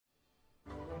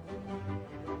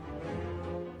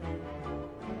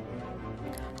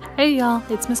Hey y'all,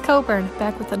 it's Miss Coburn,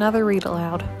 back with another read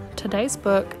aloud. Today's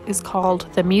book is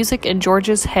called The Music in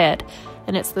George's Head,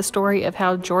 and it's the story of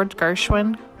how George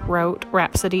Gershwin wrote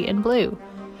Rhapsody in Blue.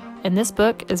 And this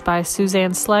book is by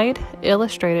Suzanne Slade,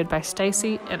 illustrated by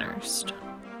Stacy Innerst.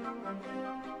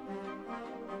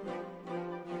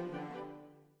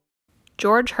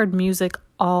 George heard music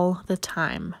all the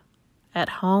time. At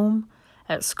home,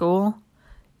 at school,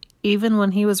 even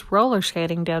when he was roller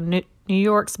skating down New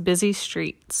York's busy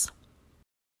streets.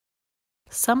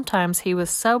 Sometimes he was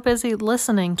so busy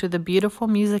listening to the beautiful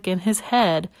music in his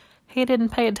head, he didn't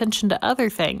pay attention to other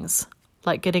things,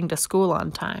 like getting to school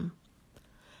on time.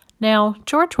 Now,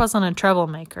 George wasn't a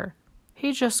troublemaker.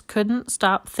 He just couldn't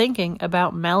stop thinking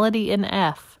about Melody in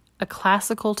F, a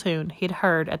classical tune he'd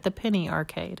heard at the Penny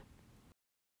Arcade.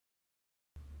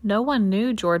 No one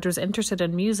knew George was interested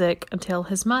in music until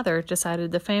his mother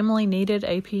decided the family needed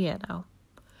a piano.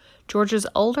 George's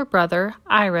older brother,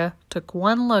 Ira, took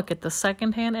one look at the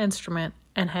second-hand instrument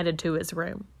and headed to his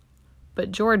room.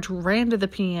 But George ran to the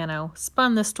piano,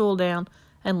 spun the stool down,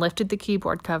 and lifted the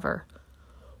keyboard cover.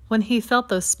 When he felt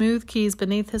those smooth keys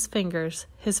beneath his fingers,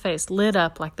 his face lit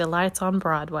up like the lights on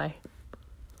Broadway.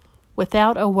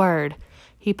 Without a word,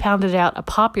 he pounded out a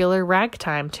popular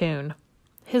ragtime tune.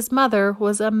 His mother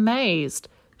was amazed.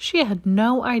 She had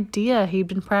no idea he'd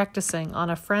been practicing on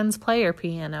a friend's player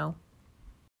piano.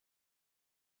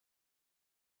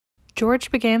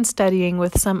 George began studying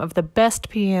with some of the best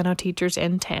piano teachers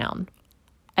in town.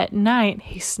 At night,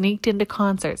 he sneaked into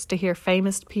concerts to hear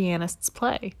famous pianists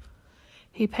play.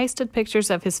 He pasted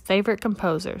pictures of his favorite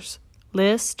composers,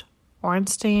 Liszt,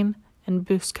 Ornstein, and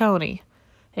Busconi,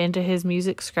 into his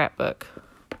music scrapbook.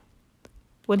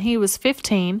 When he was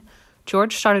 15,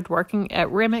 George started working at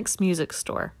Remick's music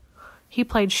store. He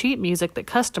played sheet music that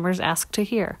customers asked to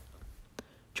hear.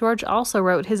 George also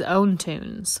wrote his own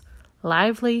tunes,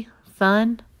 lively,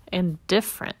 fun, and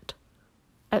different.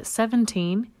 At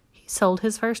 17, he sold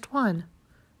his first one.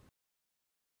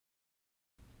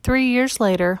 3 years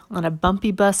later, on a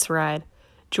bumpy bus ride,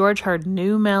 George heard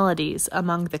new melodies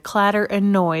among the clatter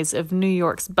and noise of New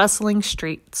York's bustling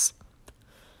streets.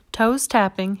 Toes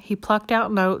tapping, he plucked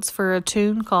out notes for a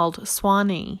tune called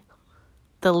Swanee.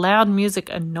 The loud music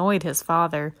annoyed his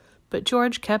father, but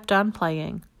George kept on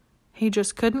playing. He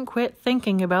just couldn't quit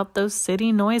thinking about those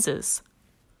city noises.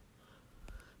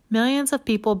 Millions of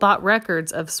people bought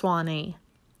records of Swanee.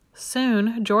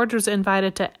 Soon, George was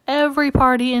invited to every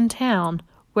party in town,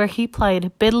 where he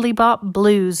played biddly-bop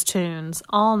blues tunes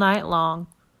all night long.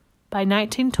 By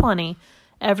 1920,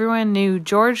 everyone knew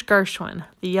George Gershwin,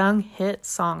 the young hit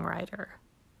songwriter.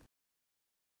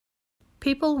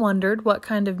 People wondered what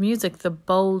kind of music the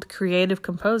bold, creative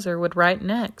composer would write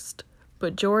next,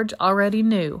 but George already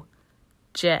knew: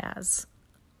 jazz.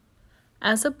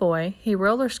 As a boy, he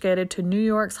roller skated to New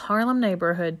York's Harlem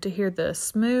neighborhood to hear the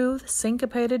smooth,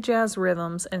 syncopated jazz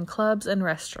rhythms in clubs and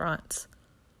restaurants.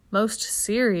 Most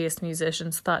serious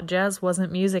musicians thought jazz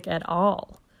wasn't music at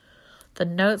all. The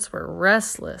notes were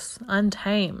restless,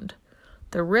 untamed.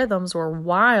 The rhythms were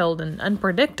wild and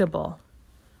unpredictable.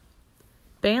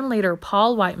 Bandleader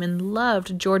Paul Whiteman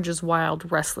loved George's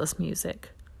wild, restless music.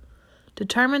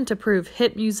 Determined to prove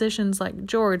hit musicians like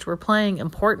George were playing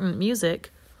important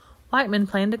music, Whiteman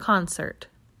planned a concert,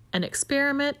 an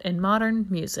experiment in modern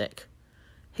music.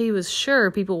 He was sure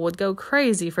people would go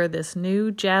crazy for this new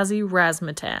jazzy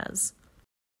razzmatazz.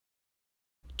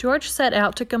 George set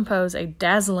out to compose a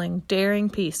dazzling, daring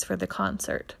piece for the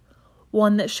concert,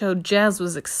 one that showed jazz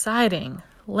was exciting,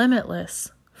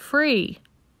 limitless, free.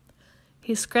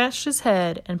 He scratched his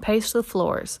head and paced the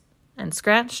floors, and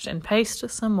scratched and paced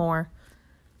some more.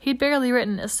 He'd barely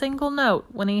written a single note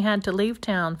when he had to leave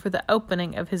town for the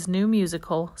opening of his new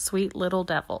musical, Sweet Little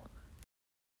Devil.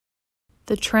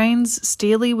 The train's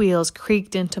steely wheels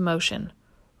creaked into motion.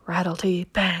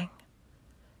 Rattle-tee-bang.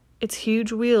 Its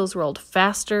huge wheels rolled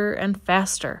faster and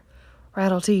faster.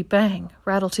 Rattle-tee-bang,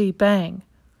 rattle-tee-bang.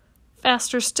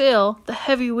 Faster still, the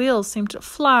heavy wheels seemed to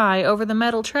fly over the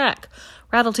metal track.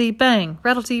 Rattle-tee-bang,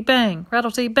 rattle-tee-bang,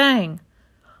 rattle-tee-bang.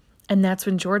 And that's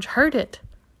when George heard it.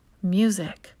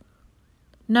 Music.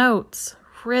 Notes,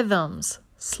 rhythms,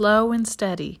 slow and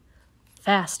steady,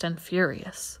 fast and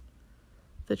furious.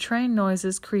 The train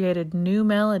noises created new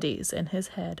melodies in his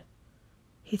head.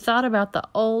 He thought about the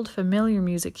old, familiar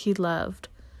music he loved: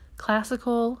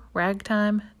 classical,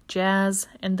 ragtime, jazz,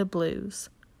 and the blues.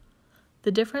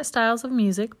 The different styles of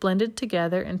music blended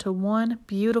together into one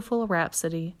beautiful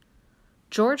rhapsody.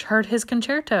 George heard his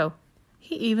concerto.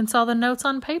 He even saw the notes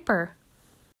on paper.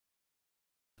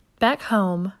 Back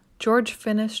home, George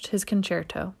finished his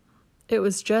concerto. It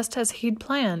was just as he'd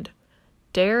planned.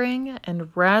 daring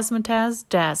and razzmatazz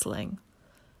dazzling.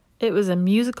 It was a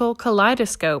musical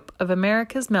kaleidoscope of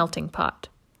America's melting pot.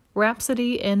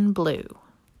 Rhapsody in Blue.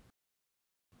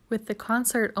 With the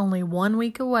concert only 1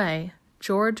 week away,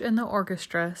 George and the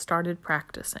orchestra started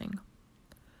practicing.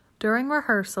 During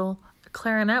rehearsal, a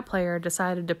clarinet player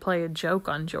decided to play a joke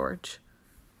on George.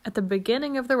 At the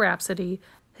beginning of the Rhapsody,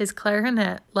 his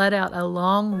clarinet let out a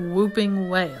long whooping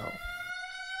wail.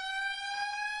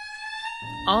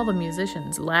 All the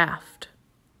musicians laughed,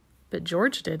 but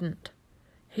George didn't.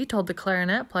 He told the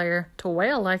clarinet player to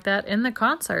wail like that in the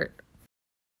concert.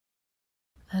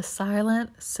 A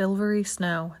silent, silvery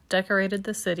snow decorated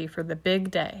the city for the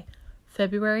big day,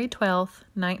 February 12,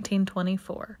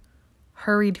 1924.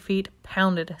 Hurried feet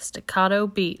pounded staccato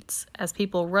beats as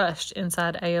people rushed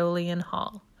inside Aeolian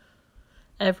Hall.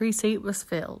 Every seat was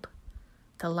filled.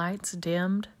 The lights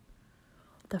dimmed.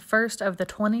 The first of the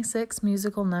 26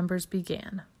 musical numbers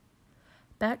began.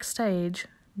 Backstage,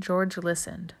 George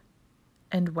listened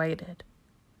and waited.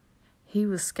 He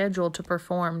was scheduled to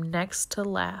perform next to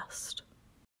last.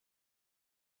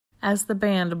 As the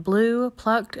band blew,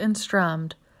 plucked, and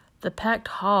strummed, the packed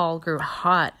hall grew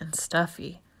hot and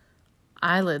stuffy.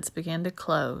 Eyelids began to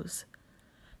close.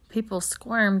 People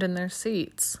squirmed in their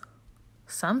seats.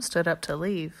 Some stood up to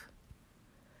leave.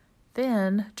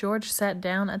 Then George sat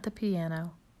down at the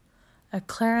piano. A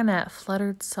clarinet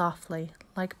fluttered softly,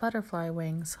 like butterfly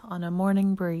wings on a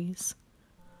morning breeze.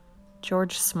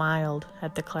 George smiled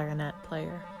at the clarinet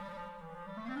player.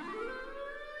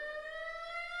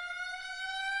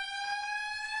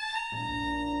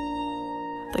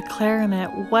 The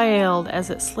clarinet wailed as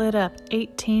it slid up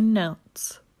 18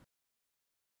 notes.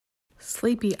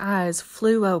 Sleepy eyes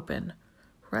flew open.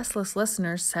 Restless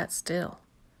listeners sat still.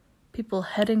 People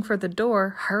heading for the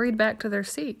door hurried back to their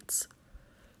seats.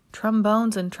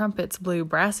 Trombones and trumpets blew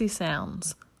brassy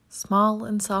sounds, small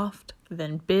and soft,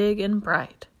 then big and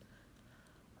bright.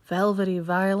 Velvety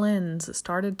violins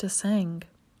started to sing.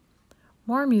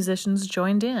 More musicians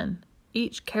joined in,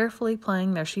 each carefully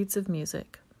playing their sheets of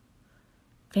music.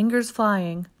 Fingers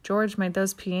flying, George made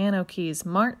those piano keys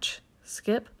march,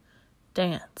 skip,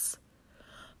 dance.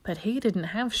 But he didn't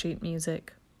have sheet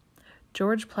music.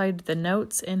 George played the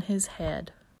notes in his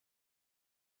head.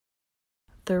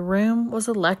 The room was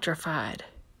electrified,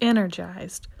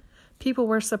 energized. People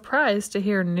were surprised to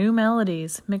hear new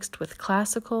melodies mixed with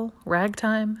classical,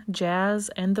 ragtime, jazz,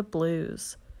 and the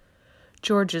blues.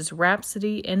 George's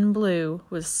Rhapsody in Blue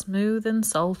was smooth and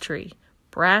sultry,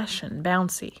 brash and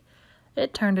bouncy.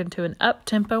 It turned into an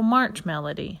up-tempo march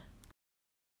melody.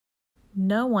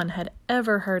 No one had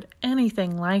ever heard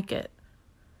anything like it,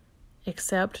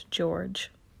 except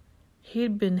George.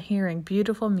 He'd been hearing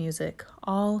beautiful music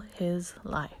all his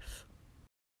life.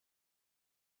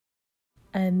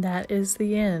 And that is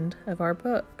the end of our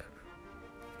book.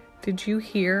 Did you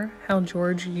hear how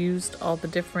George used all the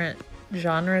different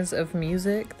genres of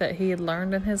music that he had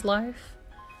learned in his life?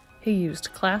 He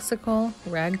used classical,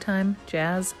 ragtime,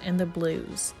 jazz, and the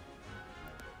blues.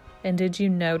 And did you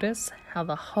notice how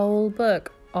the whole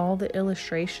book, all the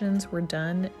illustrations were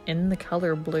done in the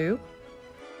color blue?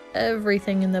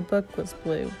 Everything in the book was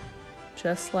blue,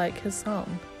 just like his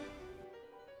song.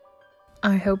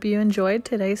 I hope you enjoyed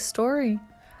today's story.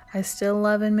 I still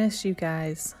love and miss you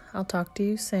guys. I'll talk to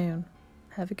you soon.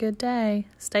 Have a good day.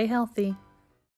 Stay healthy.